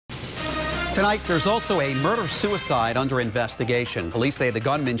Tonight, there's also a murder-suicide under investigation. Police say the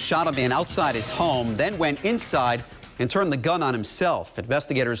gunman shot a man outside his home, then went inside and turned the gun on himself.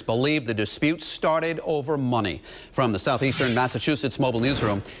 Investigators believe the dispute started over money. From the southeastern Massachusetts Mobile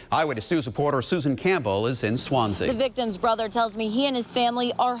Newsroom, Eyewitness News reporter Susan Campbell is in Swansea. The victim's brother tells me he and his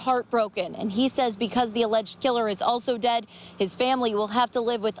family are heartbroken, and he says because the alleged killer is also dead, his family will have to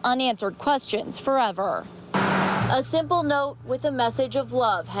live with unanswered questions forever. A simple note with a message of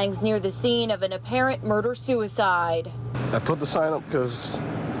love hangs near the scene of an apparent murder-suicide. I put the sign up because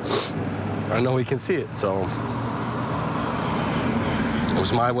I know he can see it, so it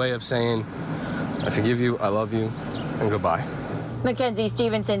was my way of saying, I forgive you, I love you, and goodbye. Mackenzie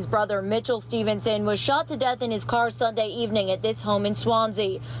Stevenson's brother, Mitchell Stevenson, was shot to death in his car Sunday evening at this home in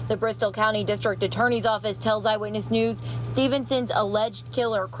Swansea. The Bristol County District Attorney's Office tells Eyewitness News Stevenson's alleged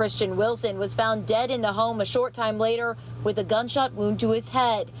killer, Christian Wilson, was found dead in the home a short time later with a gunshot wound to his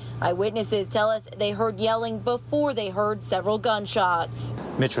head. Eyewitnesses tell us they heard yelling before they heard several gunshots.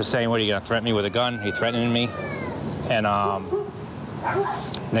 Mitch was saying, what, are you going to threaten me with a gun? He threatening me. And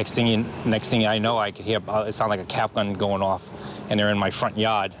next thing I know, I could hear it sound like a cap gun going off, and they're in my front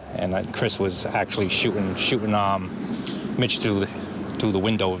yard. And Chris was actually shooting Mitch through the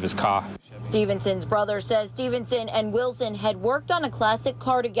window of his car. Stevenson's brother says Stevenson and Wilson had worked on a classic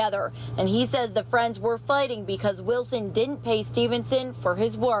car together, and he says the friends were fighting because Wilson didn't pay Stevenson for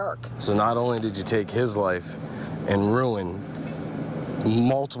his work. So not only did you take his life and ruin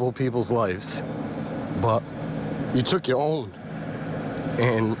multiple people's lives, but you took your own.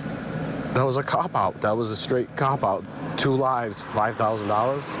 And that was a cop-out. That was a straight cop-out. 2 lives,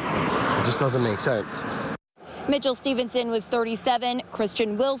 $5,000. It just doesn't make sense. Mitchell Stevenson was 37.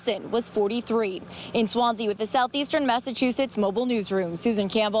 Christian Wilson was 43. In Swansea with the Southeastern Massachusetts Mobile Newsroom, Susan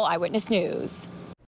Campbell, Eyewitness News.